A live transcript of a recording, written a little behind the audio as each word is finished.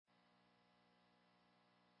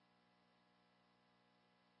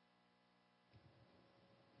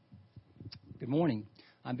Good morning.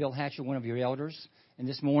 I'm Bill Hatcher, one of your elders, and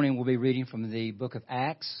this morning we'll be reading from the book of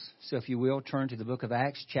Acts. So if you will, turn to the book of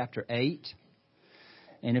Acts, chapter 8.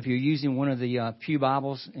 And if you're using one of the pew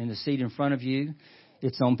Bibles in the seat in front of you,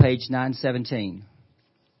 it's on page 917.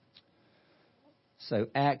 So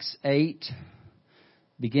Acts 8,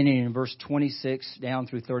 beginning in verse 26 down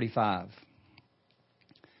through 35.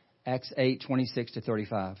 Acts 8, 26 to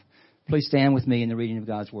 35. Please stand with me in the reading of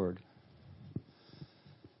God's Word.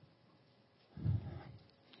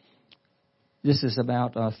 This is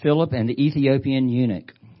about Philip and the Ethiopian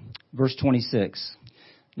eunuch. Verse 26.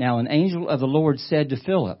 Now an angel of the Lord said to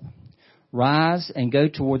Philip, "Rise and go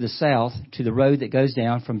toward the south to the road that goes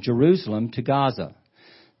down from Jerusalem to Gaza.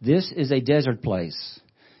 This is a desert place."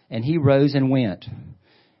 And he rose and went.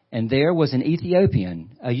 And there was an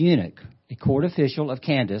Ethiopian, a eunuch, a court official of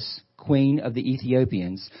Candace, queen of the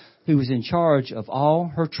Ethiopians, who was in charge of all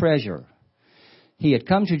her treasure. He had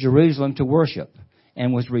come to Jerusalem to worship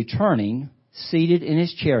and was returning, seated in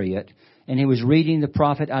his chariot, and he was reading the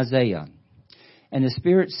prophet Isaiah. And the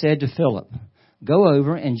Spirit said to Philip, "Go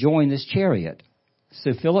over and join this chariot."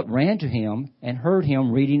 So Philip ran to him and heard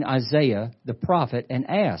him reading Isaiah the prophet and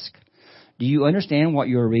asked, "Do you understand what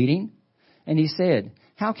you are reading?" And he said,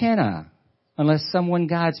 "How can I, unless someone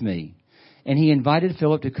guides me?" And he invited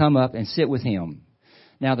Philip to come up and sit with him.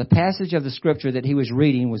 Now the passage of the scripture that he was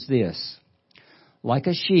reading was this: "Like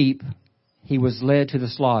a sheep, he was led to the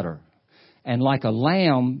slaughter, and like a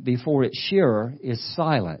lamb before its shearer is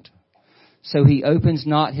silent, so he opens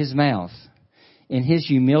not his mouth. In his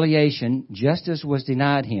humiliation, justice was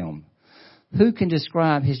denied him. Who can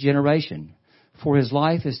describe his generation? For his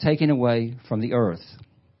life is taken away from the earth."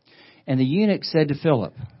 And the eunuch said to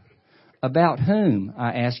Philip, "About whom,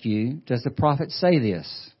 I ask you, does the prophet say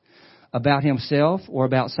this? About himself or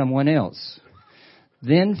about someone else?"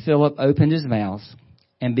 Then Philip opened his mouth,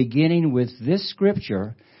 and beginning with this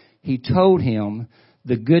scripture, he told him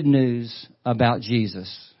the good news about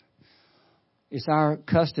Jesus. It's our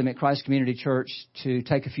custom at Christ Community Church to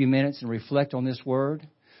take a few minutes and reflect on this word.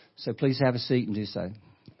 So please have a seat and do so.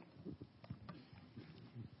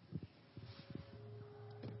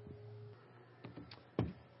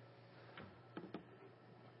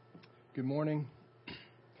 Good morning.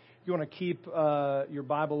 If you want to keep your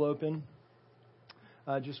Bible open,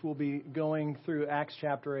 we'll be going through Acts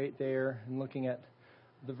chapter 8 there and looking at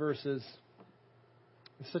the verses.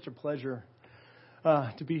 It's such a pleasure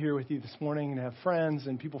to be here with you this morning and have friends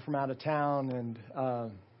and people from out of town, and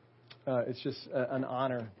it's just an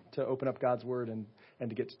honor to open up God's Word and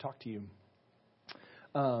to get to talk to you.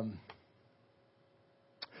 One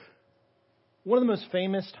of the most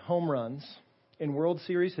famous home runs in World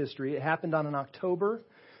Series history, it happened on an October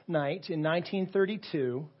night in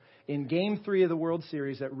 1932 in Game 3 of the World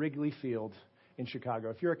Series at Wrigley Field in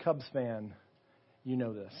Chicago. If you're a Cubs fan, you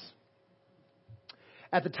know this.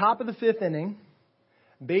 At the top of the fifth inning,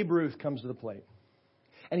 Babe Ruth comes to the plate.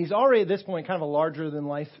 And he's already at this point kind of a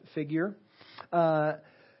larger-than-life figure.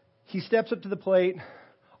 He steps up to the plate.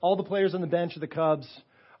 All the players on the bench of the Cubs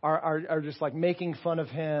are just like making fun of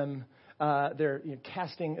him. They're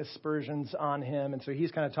casting aspersions on him. And so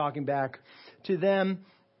he's kind of talking back to them.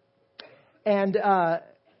 And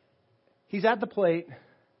he's at the plate,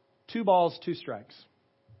 2 balls, 2 strikes.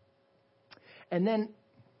 And then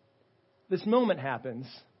this moment happens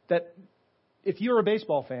that if you're a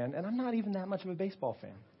baseball fan, and I'm not even that much of a baseball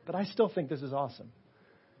fan, but I still think this is awesome.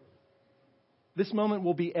 This moment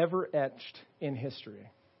will be ever etched in history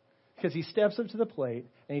because he steps up to the plate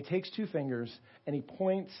and he takes 2 fingers and he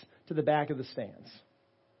points to the back of the stands.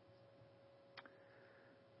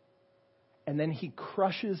 And then he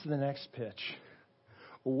crushes the next pitch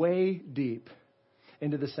way deep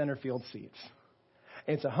into the center field seats.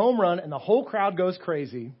 It's a home run, and the whole crowd goes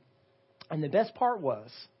crazy. And the best part was,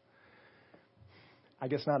 I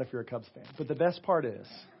guess not if you're a Cubs fan, but the best part is,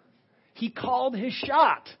 he called his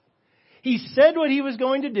shot. He said what he was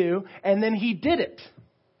going to do, and then he did it.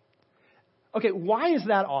 Okay, why is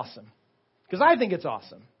that awesome? Because I think it's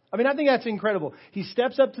awesome. I mean, I think that's incredible. He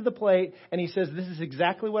steps up to the plate, and he says, "This is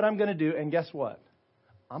exactly what I'm going to do," and guess what?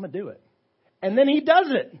 I'm going to do it. And then he does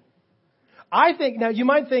it. I think, now you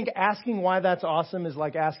might think asking why that's awesome is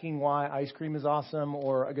like asking why ice cream is awesome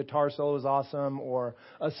or a guitar solo is awesome or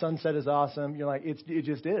a sunset is awesome. You're like, it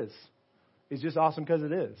just is. It's just awesome because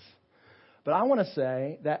it is. But I want to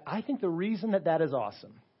say that I think the reason that is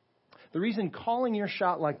awesome, the reason calling your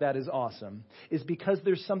shot like that is awesome, is because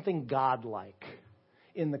there's something godlike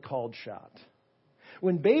in the called shot.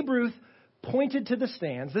 When Babe Ruth pointed to the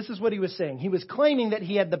stands, this is what he was saying. He was claiming that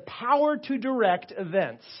he had the power to direct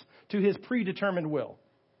events to his predetermined will.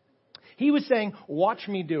 He was saying, "Watch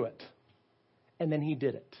me do it." And then he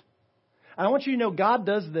did it. I want you to know God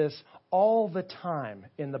does this all the time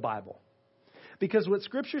in the Bible. Because what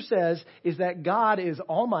Scripture says is that God is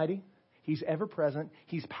almighty. He's ever present.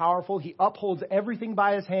 He's powerful. He upholds everything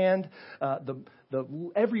by his hand.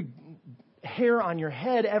 Every hair on your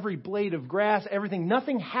head, every blade of grass, everything.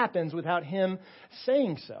 Nothing happens without him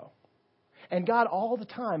saying so. And God all the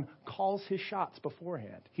time calls his shots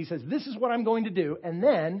beforehand. He says, this is what I'm going to do. And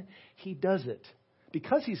then he does it.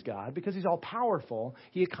 Because he's God, because he's all powerful,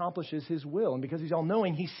 he accomplishes his will. And because he's all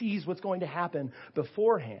knowing, he sees what's going to happen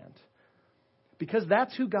beforehand. Because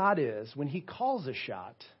that's who God is. When he calls a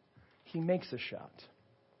shot, he makes a shot.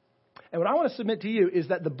 And what I want to submit to you is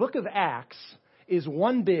that the book of Acts is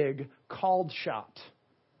one big called shot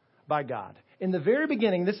by God. In the very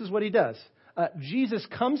beginning, this is what he does. Jesus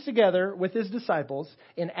comes together with his disciples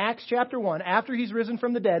in Acts chapter 1 after he's risen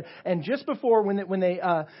from the dead. And just before, when they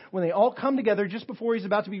all come together, just before he's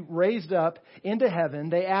about to be raised up into heaven,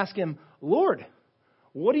 they ask him, Lord,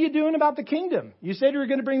 what are you doing about the kingdom? You said you were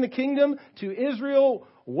going to bring the kingdom to Israel.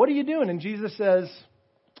 What are you doing? And Jesus says,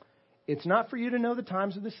 it's not for you to know the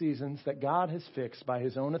times or the seasons that God has fixed by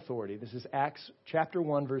his own authority. This is Acts chapter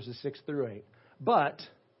 1, verses 6 through 8. But,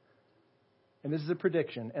 and this is a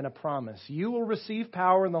prediction and a promise, you will receive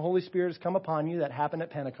power and the Holy Spirit has come upon you. That happened at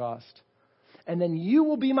Pentecost. And then you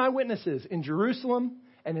will be my witnesses in Jerusalem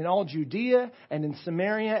and in all Judea and in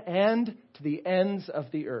Samaria and to the ends of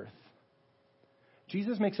the earth.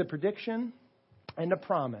 Jesus makes a prediction and a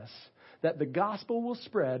promise that the gospel will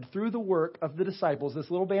spread through the work of the disciples, this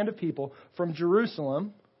little band of people, from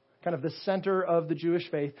Jerusalem, kind of the center of the Jewish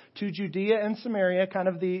faith, to Judea and Samaria, kind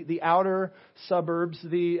of the outer suburbs,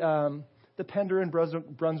 the Pender and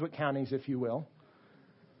Brunswick counties, if you will,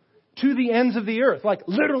 to the ends of the earth, like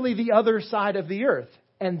literally the other side of the earth.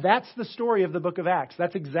 And that's the story of the book of Acts.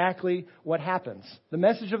 That's exactly what happens. The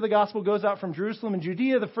message of the gospel goes out from Jerusalem and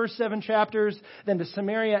Judea, the first 7 chapters, then to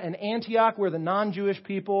Samaria and Antioch, where the non-Jewish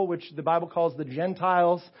people, which the Bible calls the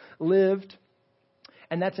Gentiles, lived.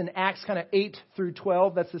 And that's in Acts kind of 8 through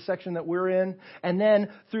 12. That's the section that we're in. And then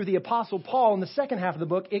through the Apostle Paul in the second half of the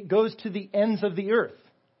book, it goes to the ends of the earth.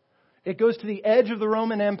 It goes to the edge of the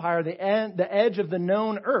Roman Empire, the edge of the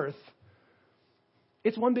known earth.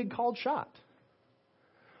 It's one big called shot.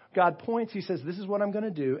 God points, he says, this is what I'm going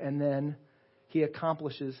to do, and then he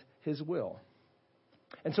accomplishes his will.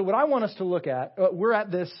 And so what I want us to look at, we're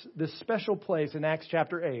at this special place in Acts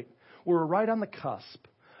chapter 8, where we're right on the cusp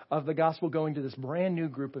of the gospel going to this brand new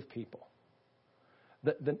group of people,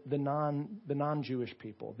 the non-Jewish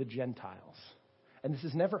people, the Gentiles. And this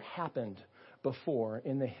has never happened before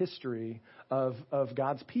in the history of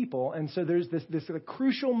God's people. And so there's this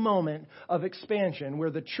crucial moment of expansion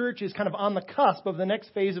where the church is kind of on the cusp of the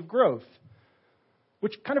next phase of growth,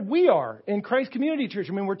 which kind of we are in Christ Community Church.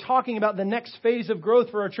 I mean, we're talking about the next phase of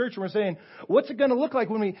growth for our church, and we're saying, what's it going to look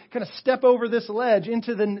like when we kind of step over this ledge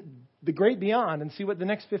into the great beyond and see what the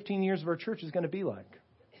next 15 years of our church is going to be like?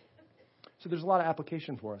 So there's a lot of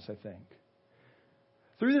application for us, I think.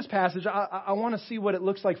 Through this passage, I want to see what it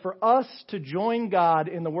looks like for us to join God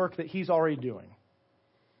in the work that he's already doing,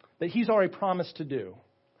 that he's already promised to do,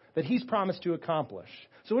 that he's promised to accomplish.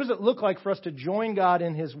 So what does it look like for us to join God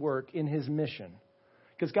in his work, in his mission?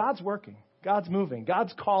 Because God's working, God's moving,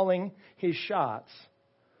 God's calling his shots.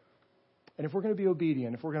 And if we're going to be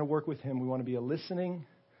obedient, if we're going to work with him, we want to be a listening,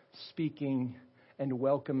 speaking, and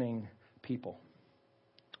welcoming people.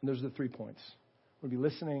 And those are the 3 points. We want to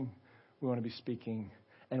be listening, we want to be speaking,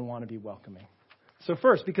 and want to be welcoming. So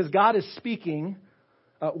first, because God is speaking,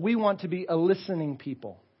 we want to be a listening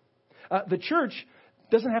people. The church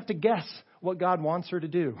doesn't have to guess what God wants her to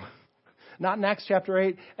do. Not in Acts chapter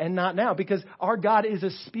 8 and not now, because our God is a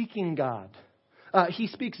speaking God. He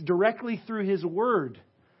speaks directly through his word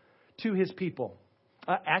to his people.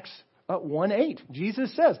 Acts 1:8,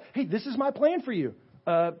 Jesus says, hey, this is my plan for you.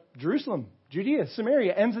 Jerusalem, Judea,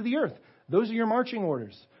 Samaria, ends of the earth. Those are your marching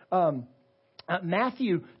orders.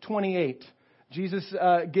 Matthew 28, Jesus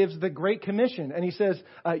gives the Great Commission, and he says,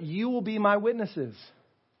 you will be my witnesses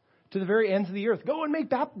to the very ends of the earth. Go and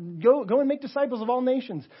make disciples of all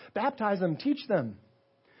nations. Baptize them, teach them.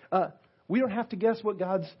 We don't have to guess what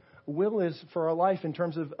God's will is for our life in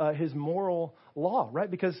terms of his moral law, right?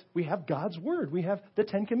 Because we have God's word. We have the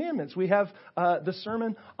 10 Commandments. We have the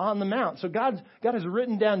Sermon on the Mount. So God has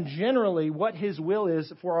written down generally what his will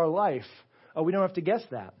is for our life. We don't have to guess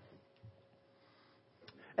that.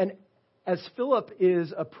 And as Philip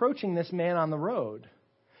is approaching this man on the road,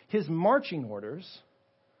 his marching orders,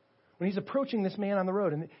 when he's approaching this man on the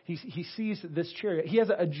road and he sees this chariot, he has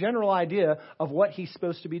a general idea of what he's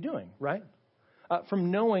supposed to be doing, right? From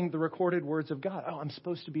knowing the recorded words of God. Oh, I'm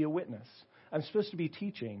supposed to be a witness. I'm supposed to be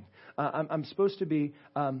teaching. I'm supposed to be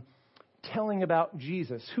telling about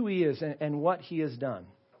Jesus, who he is and what he has done.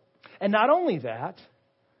 And not only that,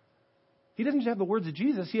 he doesn't just have the words of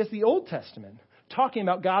Jesus. He has the Old Testament talking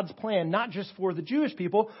about God's plan, not just for the Jewish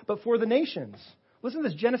people, but for the nations. Listen to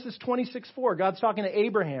this, Genesis 26:4. God's talking to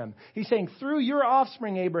Abraham. He's saying, through your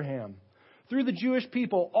offspring, Abraham, through the Jewish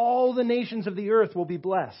people, all the nations of the earth will be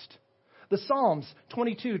blessed. The Psalms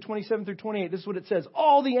 22:27-28, this is what it says.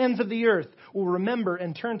 All the ends of the earth will remember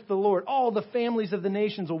and turn to the Lord. All the families of the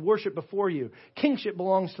nations will worship before you. Kingship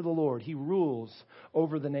belongs to the Lord. He rules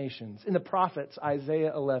over the nations. In the prophets,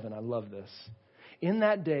 Isaiah 11, I love this. In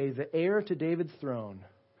that day, the heir to David's throne,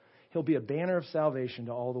 he'll be a banner of salvation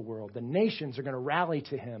to all the world. The nations are going to rally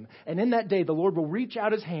to him. And in that day, the Lord will reach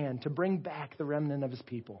out his hand to bring back the remnant of his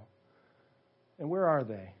people. And where are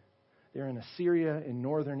they? They're in Assyria, in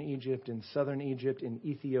northern Egypt, in southern Egypt, in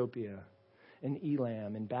Ethiopia, in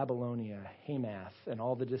Elam, in Babylonia, Hamath, and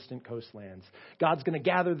all the distant coastlands. God's going to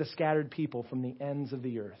gather the scattered people from the ends of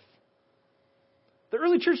the earth. The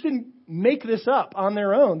early church didn't make this up on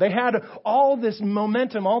their own. They had all this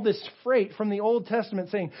momentum, all this freight from the Old Testament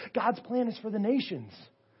saying, God's plan is for the nations.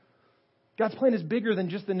 God's plan is bigger than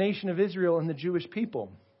just the nation of Israel and the Jewish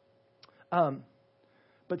people.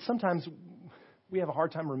 But sometimes we have a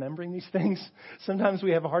hard time remembering these things. Sometimes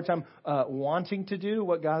we have a hard time wanting to do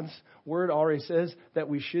what God's word already says that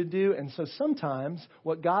we should do. And so sometimes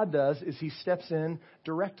what God does is he steps in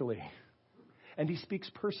directly and he speaks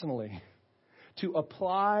personally to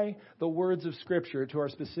apply the words of Scripture to our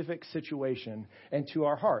specific situation and to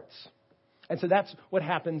our hearts. And so that's what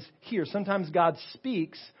happens here. Sometimes God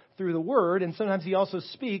speaks through the word, and sometimes he also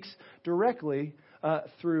speaks directly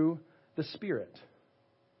through the Spirit.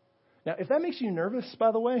 Now, if that makes you nervous,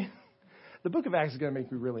 by the way, the book of Acts is going to make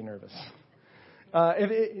me really nervous. Now,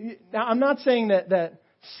 I'm not saying that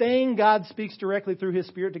saying God speaks directly through his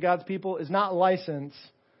Spirit to God's people is not license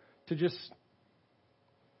to just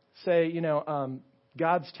say,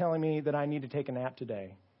 God's telling me that I need to take a nap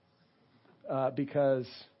today because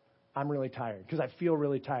I'm really tired, because I feel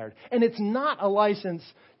really tired. And it's not a license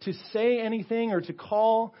to say anything or to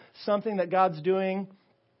call something that God's doing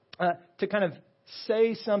to kind of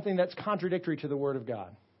say something that's contradictory to the Word of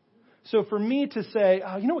God. So for me to say,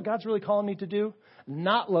 you know what God's really calling me to do?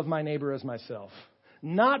 Not love my neighbor as myself.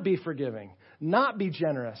 Not be forgiving. Not be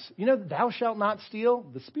generous. Thou shalt not steal.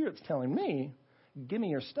 The Spirit's telling me, give me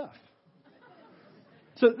your stuff.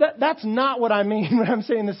 So that's not what I mean when I'm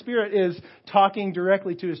saying the Spirit is talking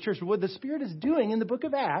directly to his church. What the Spirit is doing in the book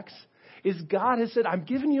of Acts is God has said, I'm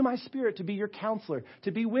giving you my Spirit to be your counselor,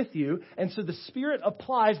 to be with you. And so the Spirit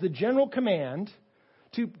applies the general command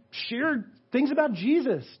to share things about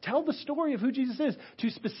Jesus, tell the story of who Jesus is to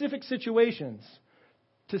specific situations.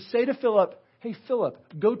 To say to Philip, hey, Philip,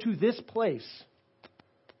 go to this place.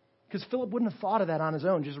 Because Philip wouldn't have thought of that on his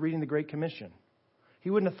own just reading the Great Commission. He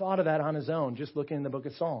wouldn't have thought of that on his own just looking in the book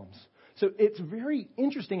of Psalms. So it's very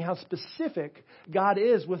interesting how specific God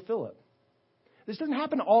is with Philip. This doesn't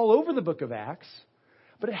happen all over the book of Acts,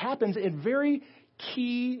 but it happens at very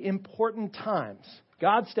key, important times.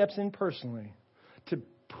 God steps in personally to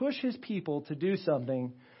push his people to do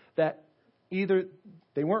something that either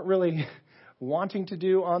they weren't really wanting to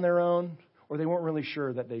do on their own or they weren't really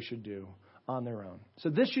sure that they should do on their own. So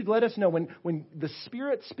this should let us know when the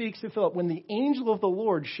Spirit speaks to Philip, when the angel of the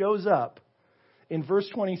Lord shows up in verse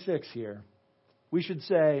 26 here, we should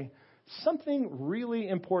say something really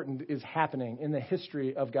important is happening in the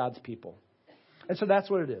history of God's people. And so that's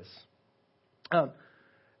what it is.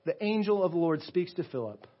 The angel of the Lord speaks to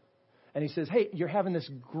Philip. And he says, hey, you're having this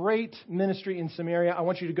great ministry in Samaria. I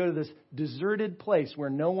want you to go to this deserted place where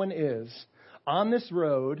no one is on this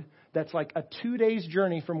road that's like a 2 days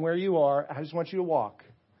journey from where you are. I just want you to walk.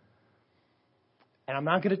 And I'm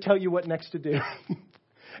not going to tell you what next to do.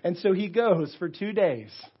 And so he goes for 2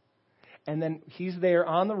 days. And then he's there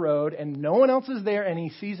on the road and no one else is there and he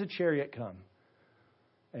sees a chariot come.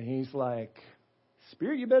 And he's like,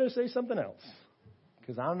 Spirit, you better say something else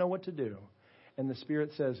because I don't know what to do. And the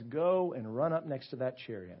Spirit says, go and run up next to that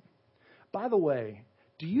chariot. By the way,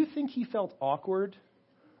 do you think he felt awkward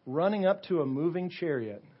running up to a moving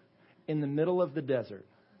chariot in the middle of the desert?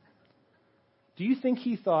 Do you think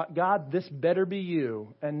he thought, God, this better be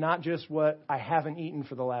you and not just what I haven't eaten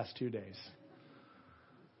for the last 2 days?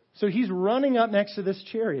 So he's running up next to this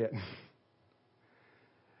chariot.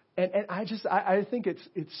 And I think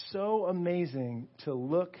it's so amazing to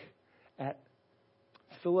look at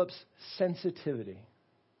Philip's sensitivity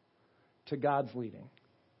to God's leading.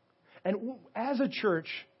 And as a church,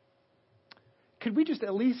 could we just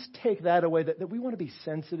at least take that away, that we want to be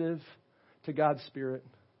sensitive to God's Spirit?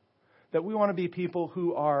 that we want to be people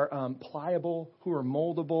who are pliable, who are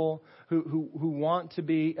moldable, who want to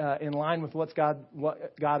be in line with what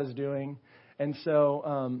God is doing. And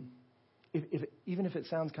so even if it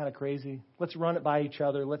sounds kind of crazy, let's run it by each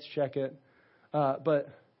other. Let's check it. But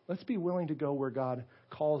let's be willing to go where God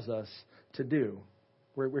calls us to do,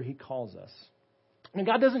 where He calls us. And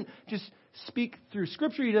God doesn't just speak through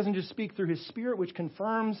Scripture. He doesn't just speak through His Spirit, which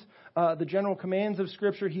confirms the general commands of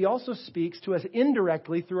Scripture. He also speaks to us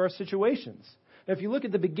indirectly through our situations. Now, if you look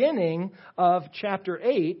at the beginning of chapter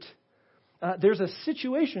 8, there's a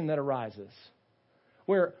situation that arises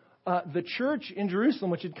where the church in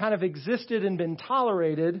Jerusalem, which had kind of existed and been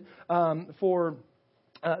tolerated for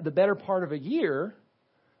the better part of a year,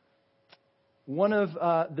 one of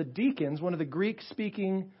the deacons, one of the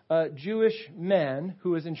Greek-speaking Jewish men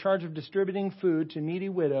who is in charge of distributing food to needy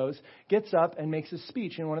widows, gets up and makes a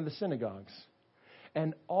speech in one of the synagogues.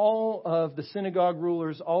 And all of the synagogue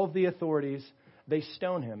rulers, all of the authorities, they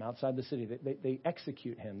stone him outside the city. They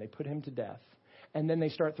execute him. They put him to death. And then they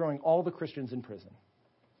start throwing all the Christians in prison.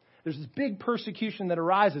 There's this big persecution that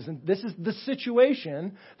arises. And this is the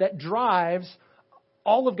situation that drives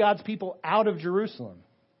all of God's people out of Jerusalem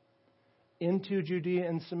into Judea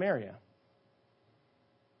and Samaria,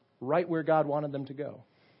 right where God wanted them to go.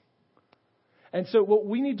 And so what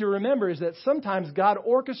we need to remember is that sometimes God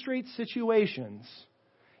orchestrates situations.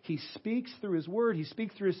 He speaks through His Word, He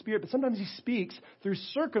speaks through His Spirit, but sometimes He speaks through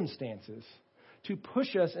circumstances to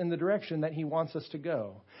push us in the direction that He wants us to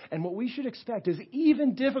go. And what we should expect is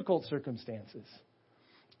even difficult circumstances,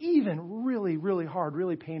 even really, really hard,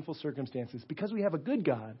 really painful circumstances, because we have a good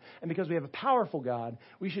God and because we have a powerful God,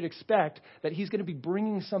 we should expect that He's going to be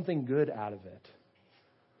bringing something good out of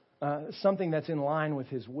it, something that's in line with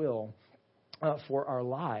His will for our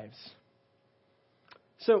lives.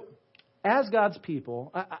 So, as God's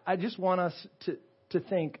people, I just want us to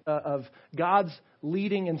think of God's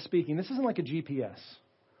leading and speaking. This isn't like a GPS.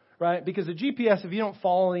 Right? Because a GPS, if you don't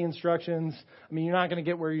follow the instructions, I mean, you're not going to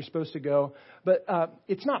get where you're supposed to go. But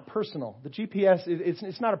it's not personal. The GPS,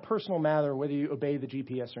 it's not a personal matter whether you obey the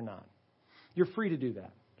GPS or not. You're free to do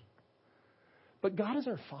that. But God is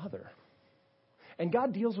our Father. And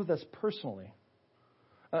God deals with us personally.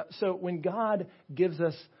 So when God gives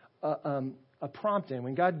us a prompting,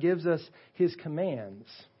 when God gives us His commands,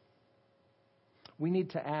 we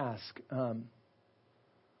need to ask,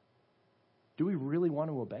 do we really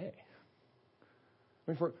want to obey?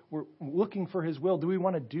 I mean, if we're looking for His will, do we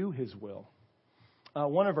want to do His will?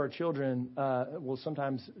 One of our children will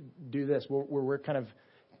sometimes do this, where we're kind of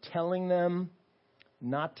telling them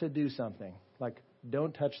not to do something, like,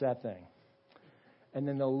 don't touch that thing. And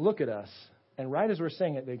then they'll look at us, and right as we're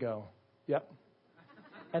saying it, they go, yep.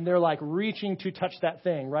 And they're like reaching to touch that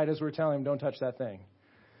thing, right as we're telling them, don't touch that thing.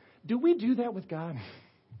 Do we do that with God?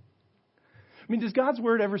 I mean, does God's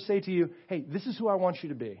Word ever say to you, hey, this is who I want you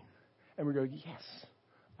to be? And we go, yes,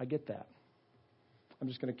 I get that. I'm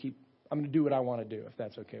going to do what I want to do, if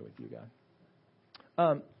that's okay with you,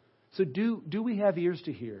 God. So do we have ears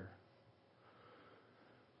to hear?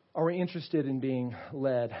 Are we interested in being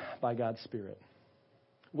led by God's Spirit?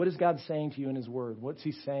 What is God saying to you in His Word? What's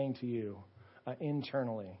He saying to you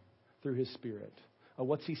internally through His Spirit?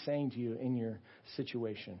 What's He saying to you in your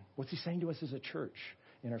situation? What's He saying to us as a church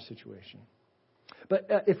in our situation? But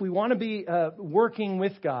if we want to be working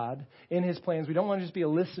with God in His plans, we don't want to just be a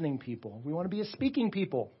listening people. We want to be a speaking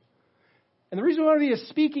people. And the reason we want to be a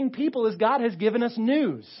speaking people is God has given us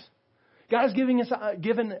news. God has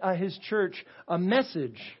given His church a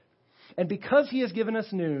message. And because He has given us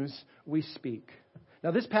news, we speak.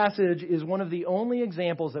 Now, this passage is one of the only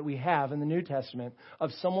examples that we have in the New Testament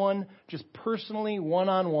of someone just personally,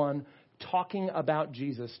 one-on-one, talking about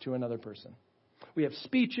Jesus to another person. We have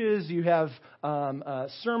speeches. You have a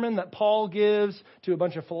sermon that Paul gives to a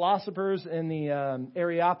bunch of philosophers in the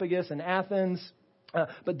Areopagus in Athens.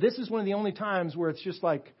 But this is one of the only times where it's just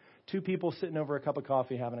like two people sitting over a cup of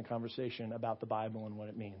coffee having a conversation about the Bible and what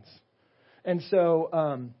it means. And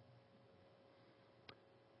so,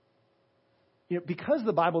 because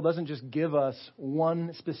the Bible doesn't just give us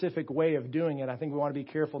one specific way of doing it, I think we want to be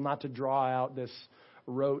careful not to draw out this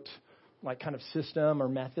rote kind of system or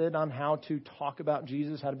method on how to talk about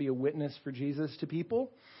Jesus, how to be a witness for Jesus to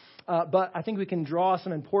people. But I think we can draw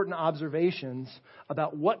some important observations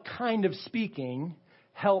about what kind of speaking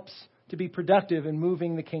helps to be productive in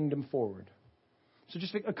moving the kingdom forward. So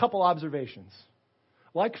just a couple observations.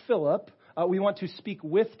 Like Philip, we want to speak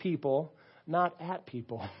with people, not at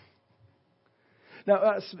people.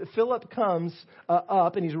 Now, Philip comes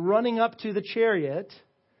up and he's running up to the chariot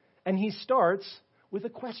and he starts with a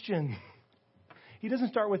question. He doesn't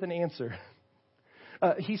start with an answer.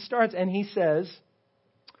 he starts and he says,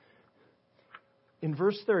 in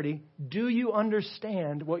verse 30, do you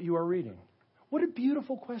understand what you are reading? What a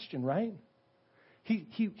beautiful question, right?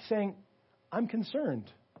 He's saying, I'm concerned.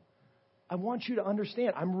 I want you to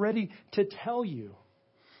understand. I'm ready to tell you.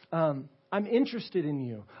 I'm interested in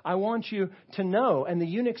you. I want you to know. And the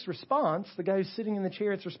eunuch's response, the guy who's sitting in the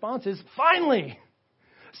chariot's response is, finally,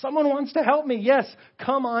 someone wants to help me. Yes,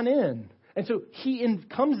 come on in. And so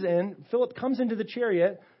Philip comes into the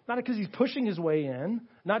chariot, not because he's pushing his way in,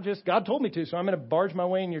 not just God told me to, so I'm going to barge my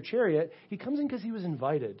way in your chariot. He comes in because he was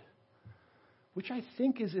invited, which I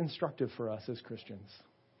think is instructive for us as Christians.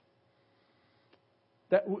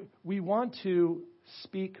 That we want to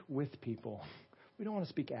speak with people. We don't want to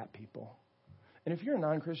speak at people. And if you're a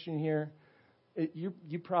non-Christian here,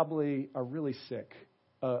 you probably are really sick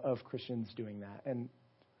of Christians doing that. And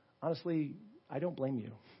honestly, I don't blame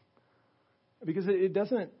you. Because it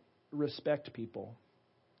doesn't respect people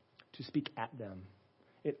to speak at them.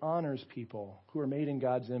 It honors people who are made in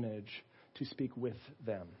God's image to speak with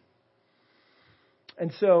them.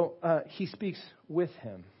 And so he speaks with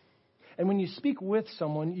him. And when you speak with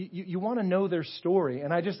someone, you want to know their story.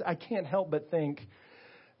 And I can't help but think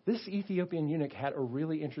this Ethiopian eunuch had a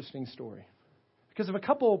really interesting story because of a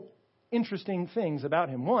couple interesting things about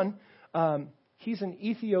him. One, he's an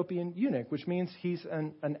Ethiopian eunuch, which means he's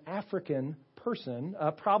an African person.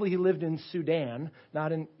 Probably he lived in Sudan,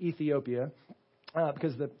 not in Ethiopia,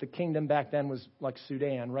 because the kingdom back then was like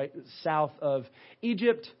Sudan, right, south of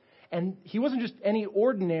Egypt. And he wasn't just any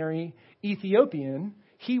ordinary Ethiopian.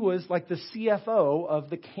 He was like the CFO of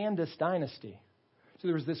the Candace dynasty. So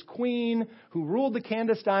there was this queen who ruled the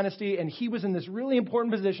Candace dynasty, and he was in this really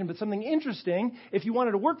important position. But something interesting, if you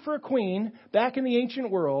wanted to work for a queen back in the ancient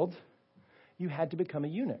world, you had to become a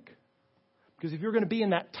eunuch. Because if you're going to be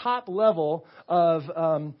in that top level of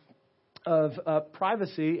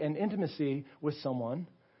privacy and intimacy with someone,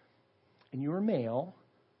 and you were male,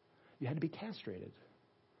 you had to be castrated.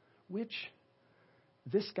 Which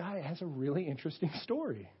this guy has a really interesting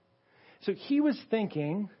story. So he was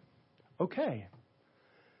thinking, okay,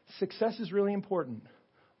 success is really important.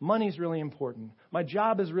 Money is really important. My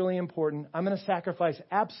job is really important. I'm going to sacrifice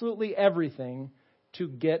absolutely everything to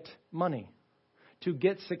get money, to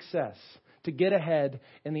get success, to get ahead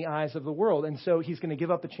in the eyes of the world. And so he's going to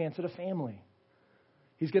give up a chance at a family.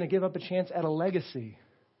 He's going to give up a chance at a legacy,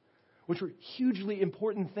 which were hugely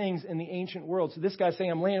important things in the ancient world. So this guy's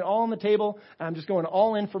saying, I'm laying it all on the table, and I'm just going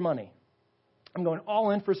all in for money. I'm going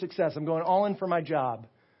all in for success. I'm going all in for my job.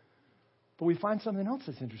 But we find something else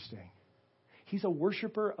that's interesting. He's a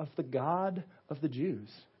worshiper of the God of the Jews.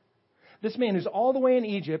 This man who's all the way in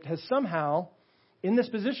Egypt has somehow, in this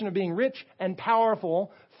position of being rich and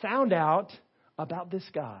powerful, found out about this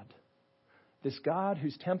God. This God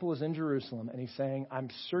whose temple is in Jerusalem, and he's saying, I'm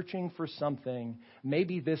searching for something.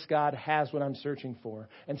 Maybe this God has what I'm searching for.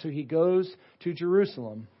 And so he goes to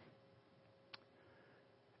Jerusalem.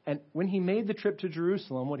 And when he made the trip to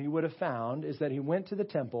Jerusalem, what he would have found is that he went to the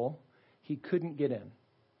temple, he couldn't get in.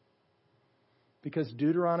 Because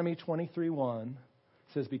Deuteronomy 23:1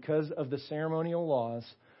 says, because of the ceremonial laws,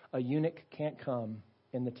 a eunuch can't come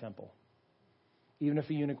in the temple, even if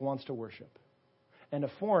a eunuch wants to worship. And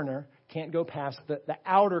a foreigner can't go past the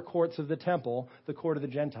outer courts of the temple, the court of the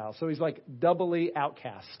Gentiles. So he's like doubly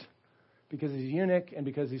outcast because he's a eunuch and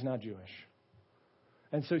because he's not Jewish.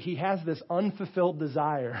 And so he has this unfulfilled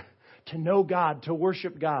desire to know God, to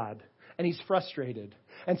worship God. And he's frustrated.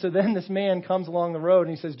 And so then this man comes along the road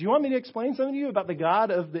and he says, do you want me to explain something to you about the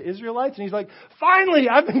God of the Israelites? And he's like, finally,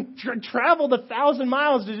 I've been traveled 1,000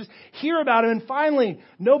 miles to just hear about him. And finally,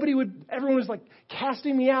 everyone was like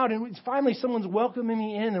casting me out. And finally, someone's welcoming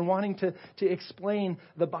me in and wanting to explain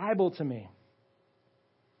the Bible to me.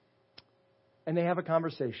 And they have a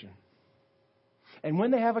conversation. And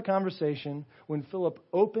when they have a conversation, when Philip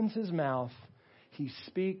opens his mouth, he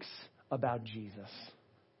speaks about Jesus.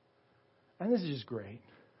 And this is just great.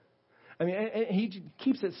 I mean, he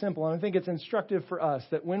keeps it simple, and I think it's instructive for us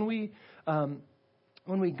that when we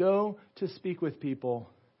go to speak with people,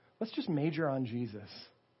 let's just major on Jesus.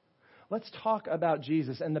 Let's talk about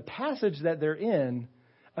Jesus. And the passage that they're in,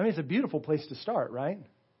 I mean, it's a beautiful place to start, right?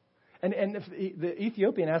 And if the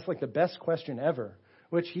Ethiopian asks like the best question ever,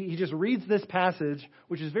 which he just reads this passage,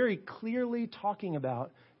 which is very clearly talking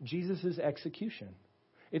about Jesus' execution.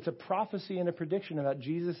 It's a prophecy and a prediction about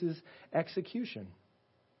Jesus' execution.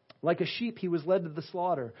 Like a sheep, he was led to the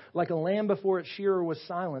slaughter. Like a lamb before its shearer was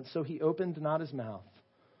silent, so he opened not his mouth.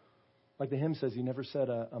 Like the hymn says, he never said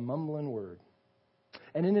a mumbling word.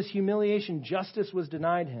 And in his humiliation, justice was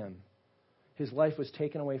denied him. His life was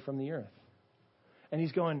taken away from the earth. And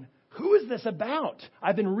he's going, Who is this about?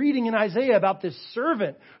 I've been reading in Isaiah about this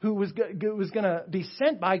servant who was going to be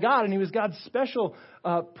sent by God, and he was God's special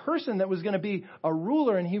person that was going to be a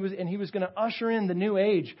ruler, and he was going to usher in the new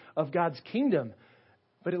age of God's kingdom.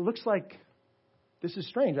 But it looks like this is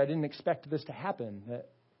strange. I didn't expect this to happen. That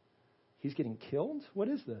he's getting killed? What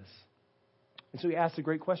is this? And so he asks a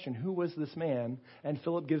great question. Who was this man? And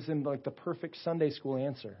Philip gives him like the perfect Sunday school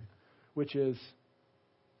answer, which is,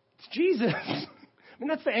 it's Jesus. I mean,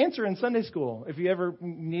 that's the answer in Sunday school. If you ever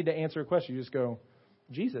need to answer a question, you just go,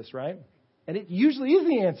 Jesus, right? And it usually is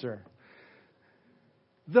the answer.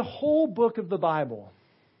 The whole book of the Bible,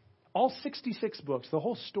 all 66 books, the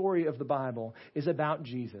whole story of the Bible is about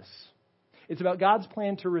Jesus. It's about God's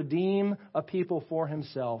plan to redeem a people for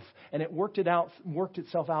himself. And it worked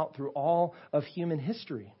itself out through all of human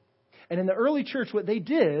history. And in the early church, what they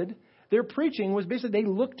did, their preaching was basically they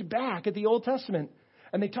looked back at the Old Testament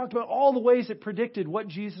and they talked about all the ways it predicted what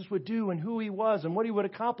Jesus would do and who he was and what he would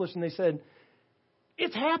accomplish. And they said,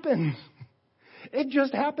 it's happened. It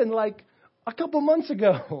just happened like a couple months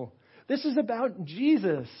ago. This is about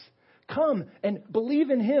Jesus. Come and believe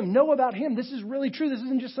in him. Know about him. This is really true. This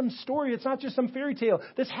isn't just some story. It's not just some fairy tale.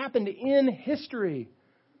 This happened in history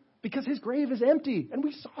because his grave is empty and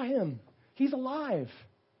we saw him. He's alive.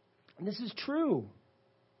 And this is true.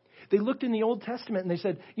 They looked in the Old Testament and they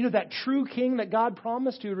said, that true king that God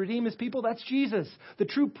promised to redeem his people, that's Jesus. The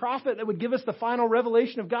true prophet that would give us the final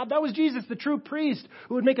revelation of God, that was Jesus. The true priest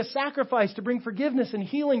who would make a sacrifice to bring forgiveness and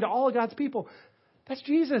healing to all of God's people, that's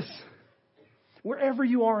Jesus. Wherever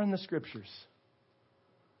you are in the scriptures,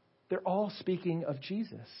 they're all speaking of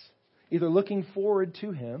Jesus, either looking forward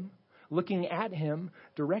to him, looking at him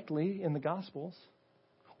directly in the Gospels,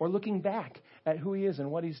 or looking back at who he is and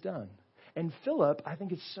what he's done. And Philip, I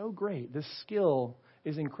think it's so great. This skill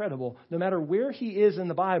is incredible. No matter where he is in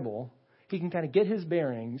the Bible, he can kind of get his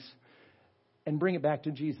bearings and bring it back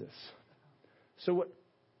to Jesus. So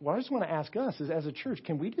what I just want to ask us is, as a church,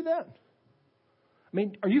 can we do that? I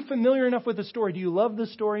mean, are you familiar enough with the story? Do you love the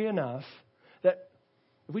story enough that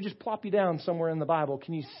if we just plop you down somewhere in the Bible,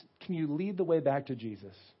 can you lead the way back to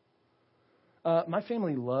Jesus? My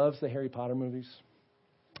family loves the Harry Potter movies.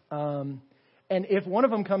 And if one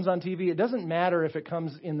of them comes on TV, it doesn't matter if it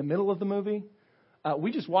comes in the middle of the movie.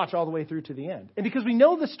 We just watch all the way through to the end. And because we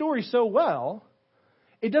know the story so well,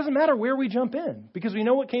 it doesn't matter where we jump in because we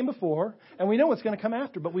know what came before and we know what's going to come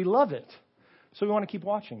after, but we love it. So we want to keep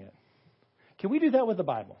watching it. Can we do that with the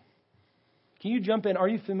Bible? Can you jump in? Are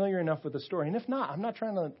you familiar enough with the story? And if not, I'm not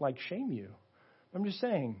trying to shame you. I'm just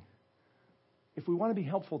saying, if we want to be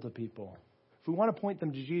helpful to people, if we want to point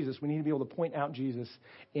them to Jesus, we need to be able to point out Jesus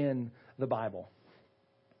in the Bible.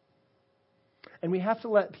 And we have to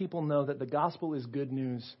let people know that the gospel is good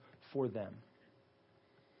news for them.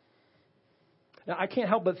 Now, I can't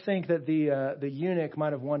help but think that the eunuch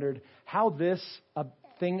might have wondered how this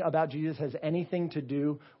thing about Jesus has anything to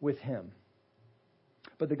do with him.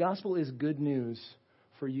 But the gospel is good news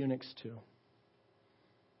for eunuchs too.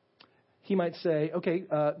 He might say, okay,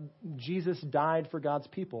 Jesus died for God's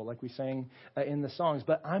people, like we sang in the songs,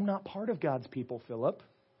 but I'm not part of God's people, Philip.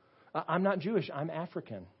 I'm not Jewish. I'm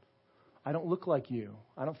African. I don't look like you.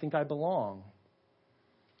 I don't think I belong.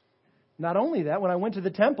 Not only that, when I went to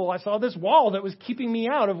the temple, I saw this wall that was keeping me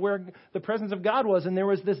out of where the presence of God was, and there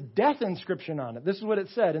was this death inscription on it. This is what it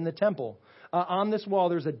said in the temple. On this wall,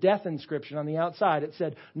 there's a death inscription on the outside. It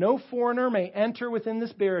said, "No foreigner may enter within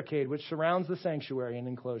this barricade which surrounds the sanctuary and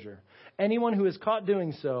enclosure. Anyone who is caught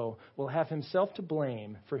doing so will have himself to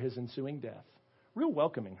blame for his ensuing death." Real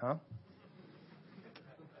welcoming, huh?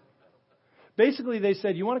 Basically, they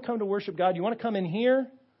said, you want to come to worship God, you want to come in here,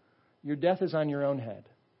 your death is on your own head.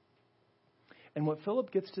 And what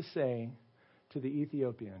Philip gets to say to the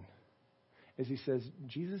Ethiopian is he says,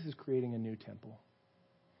 Jesus is creating a new temple.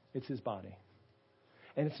 It's his body.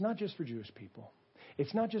 And it's not just for Jewish people.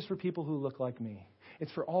 It's not just for people who look like me.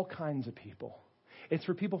 It's for all kinds of people. It's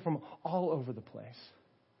for people from all over the place.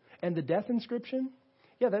 And the death inscription,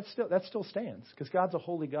 yeah, that still stands because God's a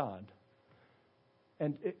holy God.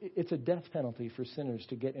 And it's a death penalty for sinners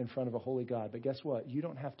to get in front of a holy God. But guess what? You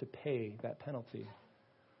don't have to pay that penalty.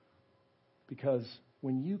 Because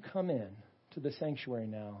when you come in to the sanctuary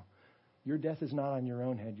now, your death is not on your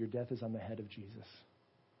own head. Your death is on the head of Jesus.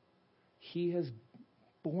 He has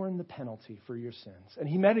borne the penalty for your sins. And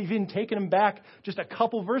he might have even taken him back just a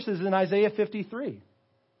couple verses in Isaiah 53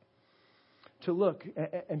 to look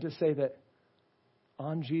and to say that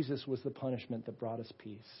on Jesus was the punishment that brought us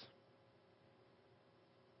peace.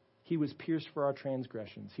 He was pierced for our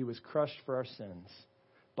transgressions. He was crushed for our sins.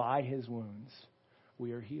 By his wounds,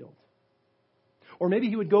 we are healed. Or maybe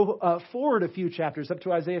he would go forward a few chapters up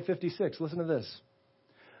to Isaiah 56. Listen to this.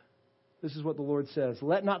 This is what the Lord says.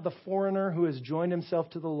 Let not the foreigner who has joined himself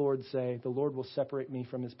to the Lord say, the Lord will separate me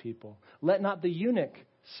from his people. Let not the eunuch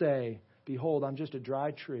say, behold, I'm just a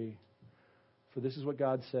dry tree. For this is what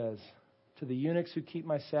God says. To the eunuchs who keep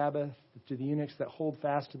my Sabbath, to the eunuchs that hold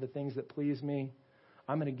fast to the things that please me,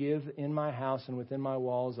 I'm going to give in my house and within my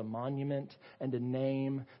walls a monument and a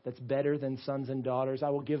name that's better than sons and daughters. I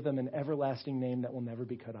will give them an everlasting name that will never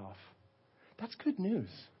be cut off. That's good news.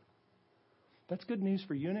 That's good news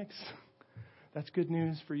for eunuchs. That's good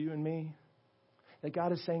news for you and me. That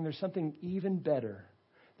God is saying there's something even better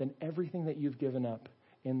than everything that you've given up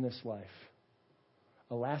in this life.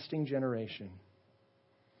 A lasting generation.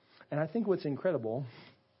 And I think what's incredible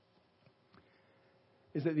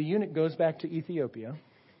is that the eunuch goes back to Ethiopia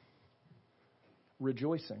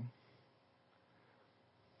rejoicing.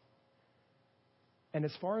 And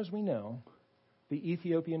as far as we know, the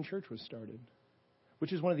Ethiopian church was started,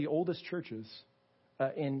 which is one of the oldest churches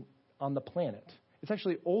on the planet. It's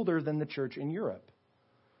actually older than the church in Europe.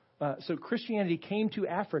 So Christianity came to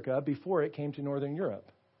Africa before it came to Northern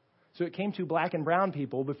Europe. So it came to black and brown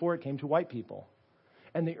people before it came to white people.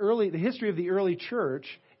 And the history of the early church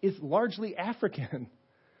is largely African.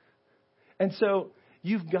 And so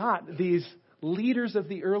you've got these leaders of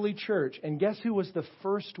the early church, and guess who was the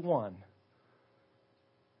first one?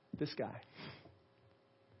 This guy.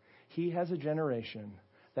 He has a generation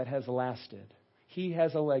that has lasted. He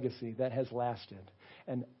has a legacy that has lasted.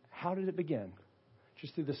 And how did it begin?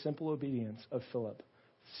 Just through the simple obedience of Philip,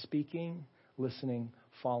 speaking, listening,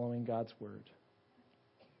 following God's word.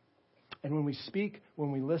 And when we speak,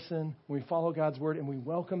 when we listen, when we follow God's word, and we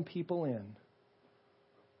welcome people in,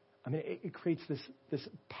 I mean, it creates this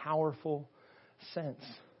powerful sense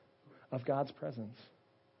of God's presence.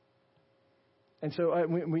 And so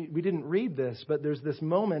we didn't read this, but there's this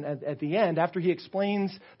moment at the end, after he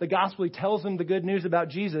explains the gospel, he tells them the good news about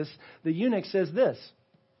Jesus, the eunuch says this.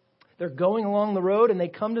 They're going along the road and they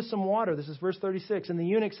come to some water. This is verse 36. And the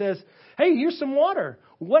eunuch says, hey, here's some water.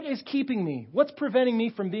 What is keeping me? What's preventing me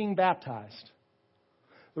from being baptized?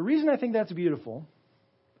 The reason I think that's beautiful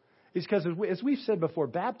is because, as we've said before,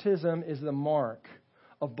 baptism is the mark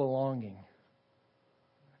of belonging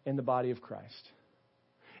in the body of Christ.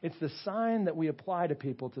 It's the sign that we apply to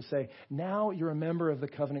people to say, now you're a member of the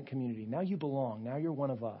covenant community. Now you belong. Now you're one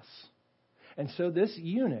of us. And so this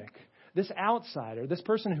eunuch, this outsider, this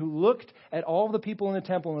person who looked at all the people in the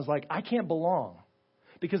temple and was like, I can't belong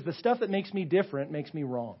because the stuff that makes me different makes me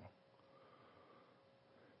wrong.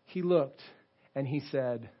 He looked and he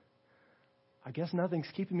said, I guess nothing's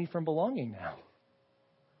keeping me from belonging now.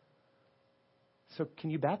 So can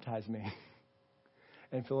you baptize me?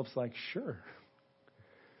 And Philip's like, sure.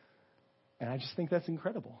 And I just think that's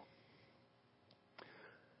incredible.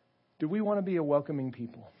 Do we want to be a welcoming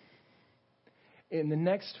people? In the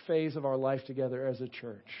next phase of our life together as a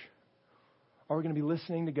church, are we going to be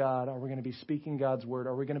listening to God? Are we going to be speaking God's word?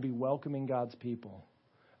 Are we going to be welcoming God's people,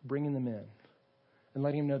 bringing them in, and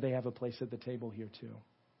letting them know they have a place at the table here too?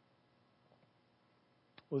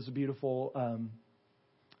 It was a beautiful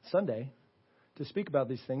Sunday to speak about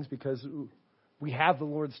these things because we have the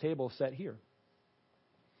Lord's table set here.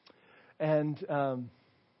 And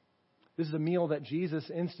this is a meal that Jesus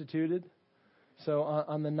instituted. So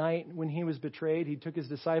on the night when he was betrayed, he took his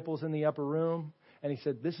disciples in the upper room and he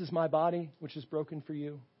said, this is my body, which is broken for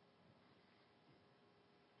you.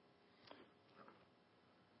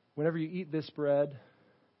 Whenever you eat this bread,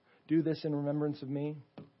 do this in remembrance of me.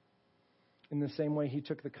 In the same way, he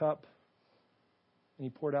took the cup and he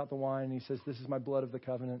poured out the wine and he says, this is my blood of the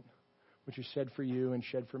covenant, which is shed for you and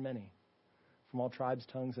shed for many, from all tribes,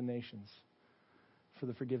 tongues, and nations, for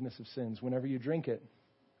the forgiveness of sins. Whenever you drink it,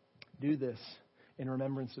 do this in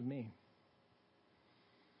remembrance of me.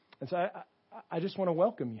 And so I just want to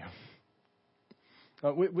welcome you.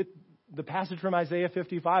 With the passage from Isaiah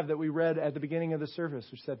 55 that we read at the beginning of the service,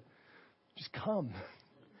 which said, just come,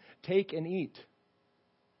 take and eat.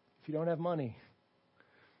 If you don't have money,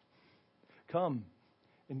 come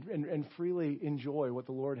and freely enjoy what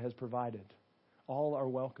the Lord has provided. All are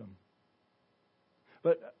welcome.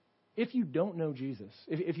 But if you don't know Jesus,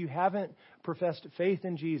 if you haven't professed faith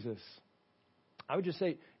in Jesus, I would just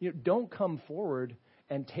say, don't come forward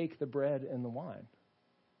and take the bread and the wine.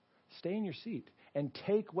 Stay in your seat and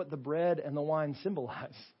take what the bread and the wine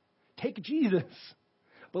symbolize. Take Jesus.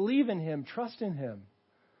 Believe in him. Trust in him.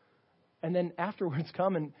 And then afterwards,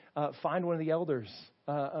 come and find one of the elders.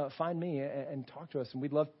 Find me and talk to us. And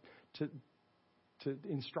we'd love to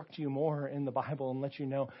instruct you more in the Bible and let you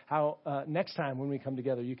know how next time when we come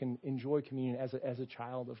together, you can enjoy communion as a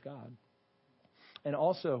child of God. And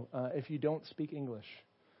also, if you don't speak English,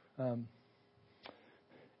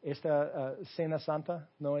 esta Cena Santa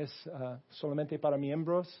no es solamente para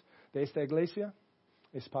miembros de esta iglesia,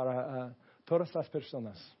 es para todas las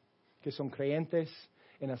personas que son creyentes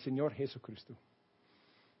en el Señor Jesucristo.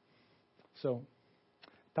 So,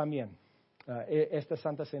 también, esta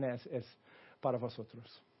Santa Cena es para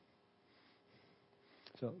vosotros.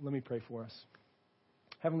 So, let me pray for us.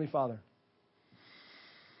 Heavenly Father,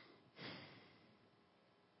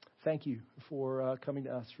 thank you for coming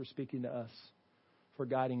to us, for speaking to us, for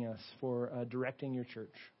guiding us, for directing your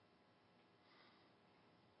church.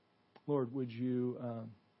 Lord, would you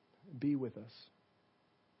be with us?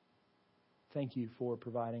 Thank you for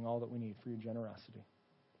providing all that we need, for your generosity.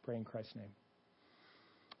 Pray in Christ's name.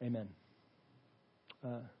 Amen.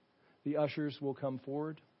 The ushers will come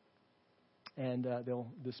forward, and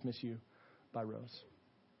they'll dismiss you by rows.